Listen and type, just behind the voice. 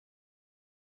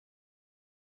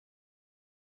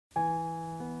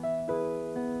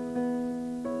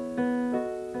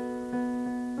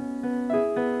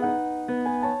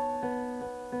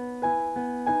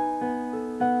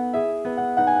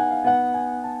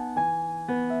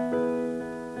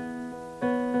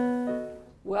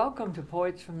Welcome to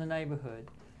Poets from the Neighborhood.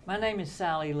 My name is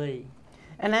Sally Lee.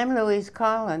 And I'm Louise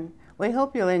Colln. We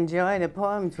hope you'll enjoy the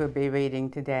poems we'll be reading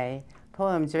today,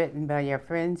 poems written by your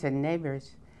friends and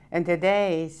neighbors. And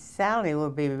today, Sally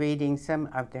will be reading some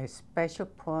of the special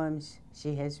poems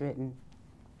she has written.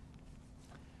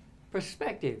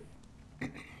 Perspective.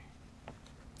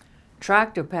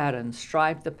 Tractor patterns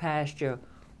stripe the pasture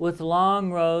with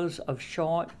long rows of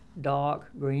short,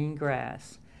 dark green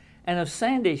grass and of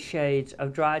sandy shades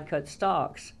of dried cut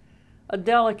stalks, a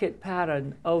delicate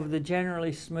pattern over the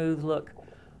generally smooth look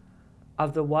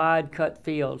of the wide cut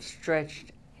field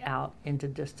stretched out into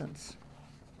distance.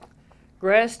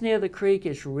 Grass near the creek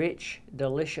is rich,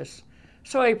 delicious,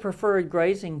 so a preferred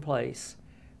grazing place.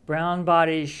 Brown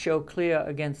bodies show clear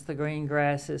against the green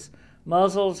grasses,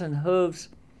 muzzles and hooves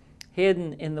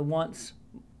hidden in the once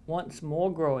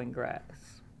more growing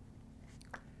grass.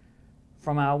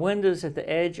 From our windows at the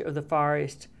edge of the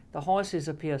forest, the horses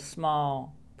appear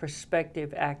small,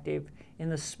 perspective active in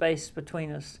the space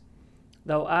between us,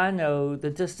 though I know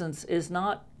the distance is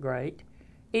not great,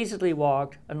 easily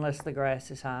walked unless the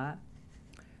grass is high.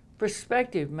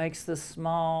 Perspective makes the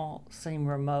small seem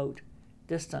remote,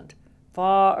 distant,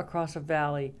 far across a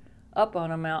valley, up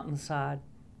on a mountainside.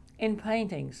 In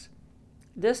paintings,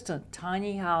 distant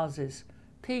tiny houses,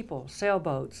 people,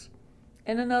 sailboats,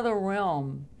 in another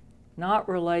realm, not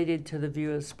related to the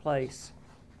viewer's place,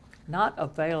 not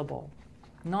available,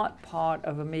 not part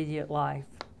of immediate life.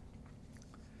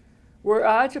 Were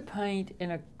I to paint in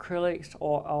acrylics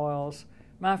or oils,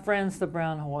 my friends the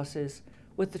brown horses,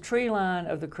 with the tree line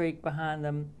of the creek behind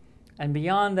them, and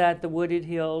beyond that the wooded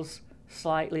hills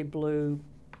slightly blue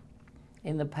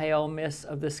in the pale mist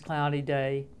of this cloudy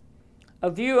day, a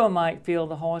viewer might feel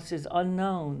the horses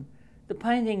unknown. The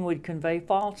painting would convey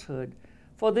falsehood,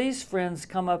 for these friends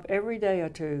come up every day or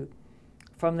two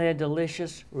from their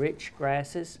delicious, rich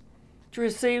grasses to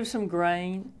receive some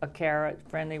grain, a carrot,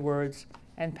 friendly words,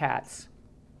 and pats.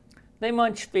 They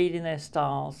munch feed in their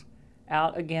stalls,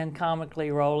 out again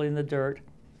comically roll in the dirt,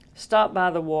 stop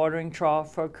by the watering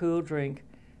trough for a cool drink,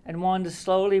 and wander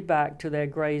slowly back to their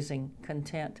grazing,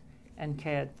 content and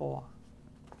cared for.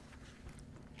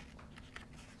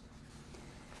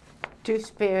 Two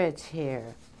Spirits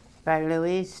Here by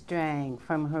Louise Strang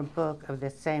from her book of the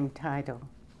same title.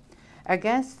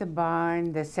 Against the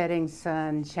barn, the setting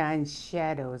sun shines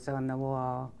shadows on the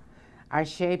wall. Our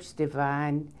shapes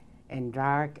divine in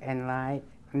dark and light,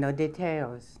 no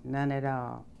details, none at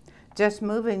all. Just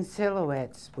moving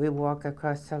silhouettes, we walk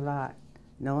across the lot,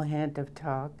 no hint of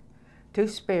talk. Two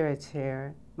spirits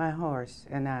here, my horse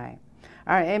and I.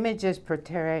 Our images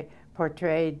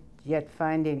portrayed, yet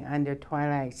finding under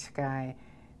twilight sky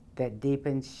that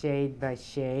deepens shade by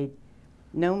shade.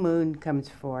 No moon comes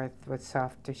forth with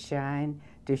softer shine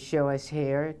to show us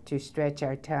here, to stretch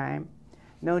our time.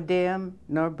 No dim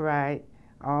nor bright,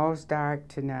 all's dark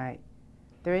tonight.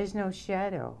 There is no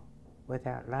shadow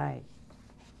without light.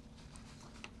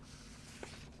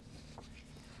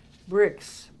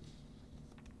 Bricks.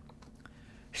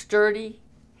 Sturdy,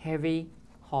 heavy,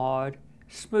 hard,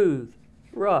 smooth,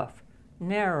 rough,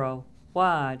 narrow,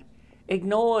 wide,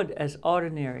 ignored as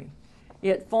ordinary,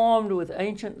 yet formed with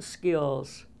ancient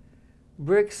skills.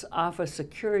 Bricks offer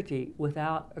security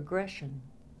without aggression.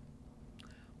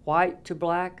 White to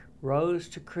black, rose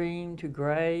to cream to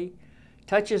gray,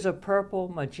 touches of purple,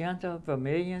 magenta,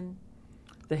 vermilion.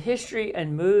 The history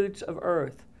and moods of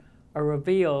earth are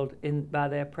revealed by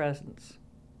their presence.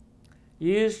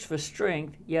 Used for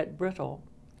strength, yet brittle,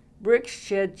 bricks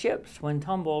shed chips when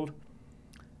tumbled,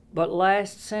 but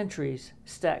last centuries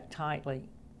stacked tightly.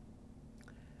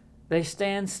 They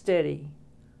stand steady,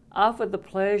 offer the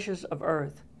pleasures of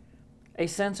earth, a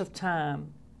sense of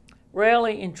time,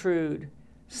 rarely intrude,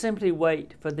 simply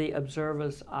wait for the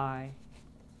observer's eye.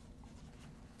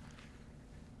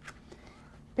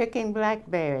 Picking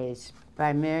Blackberries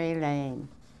by Mary Lane.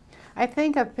 I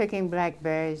think of picking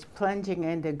blackberries, plunging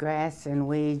into grass and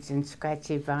weeds and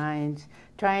scratchy vines,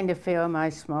 trying to fill my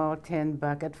small tin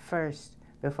bucket first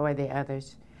before the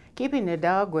others, keeping the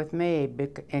dog with me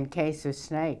in case of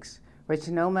snakes, which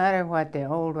no matter what the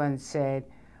old one said,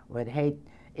 would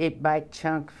bite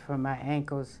chunks from my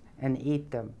ankles and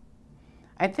eat them.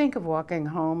 I think of walking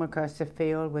home across the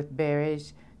field with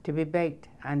berries to be baked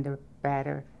under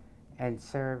batter and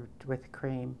served with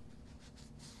cream.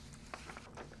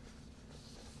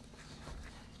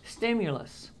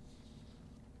 Stimulus.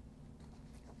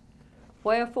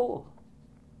 Wherefore?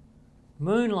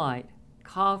 Moonlight,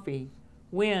 coffee,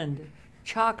 wind,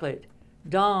 chocolate,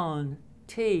 dawn,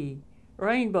 tea,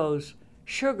 rainbows,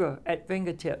 sugar at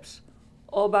fingertips,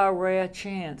 or by rare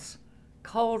chance,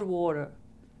 cold water,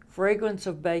 fragrance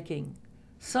of baking,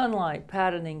 sunlight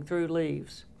patterning through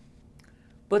leaves.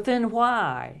 But then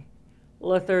why?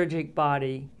 Lethargic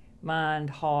body, mind,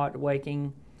 heart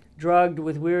waking, drugged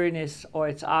with weariness or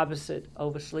its opposite,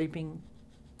 oversleeping.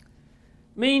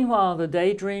 Meanwhile, the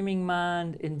daydreaming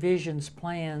mind envisions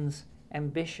plans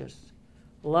ambitious.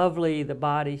 Lovely the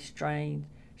body strained,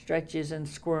 stretches and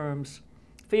squirms,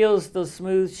 feels the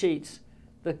smooth sheets,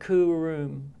 the cool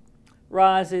room,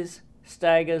 rises,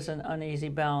 staggers an uneasy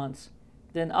balance,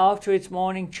 then off to its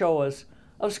morning chores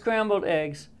of scrambled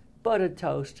eggs, buttered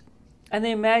toast, and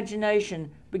the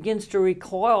imagination begins to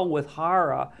recoil with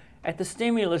horror at the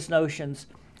stimulus notions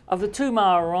of the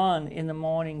 2-mile run in the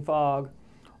morning fog,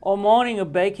 or morning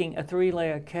of baking a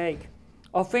 3-layer cake,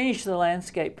 or finish the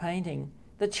landscape painting,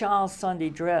 the child's Sunday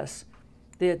dress,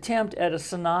 the attempt at a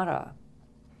sonata.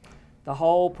 The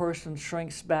whole person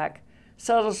shrinks back,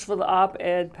 settles for the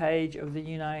op-ed page of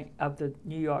the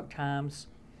New York Times,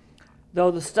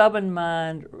 though the stubborn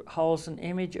mind holds an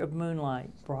image of moonlight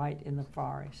bright in the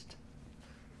forest.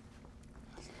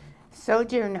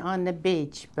 Sojourn on the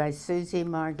Beach by Susie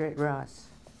Margaret Ross.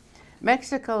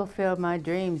 Mexico filled my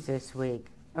dreams this week.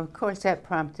 Of course, that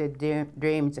prompted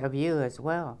dreams of you as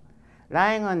well.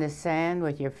 Lying on the sand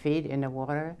with your feet in the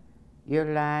water,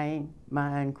 you're lying,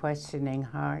 my unquestioning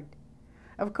heart.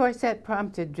 Of course, that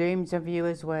prompted dreams of you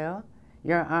as well.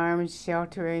 Your arms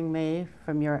sheltering me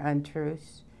from your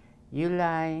untruths. You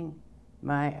lying,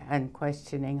 my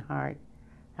unquestioning heart.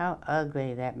 How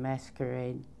ugly that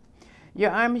masquerade.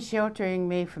 Your arms sheltering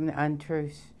me from the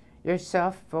untruths. Your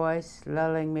soft voice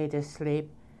lulling me to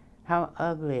sleep. How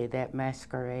ugly that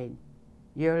masquerade.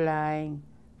 You're lying,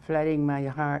 flooding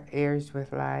my ears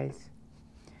with lies.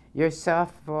 Your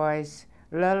soft voice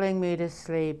lulling me to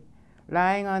sleep,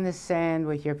 lying on the sand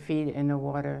with your feet in the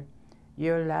water.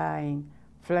 You're lying,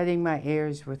 flooding my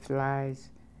ears with lies.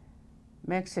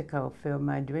 Mexico filled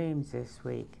my dreams this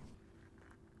week.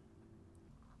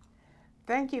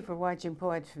 Thank you for watching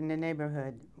Poets from the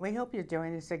Neighborhood. We hope you'll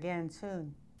join us again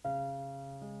soon.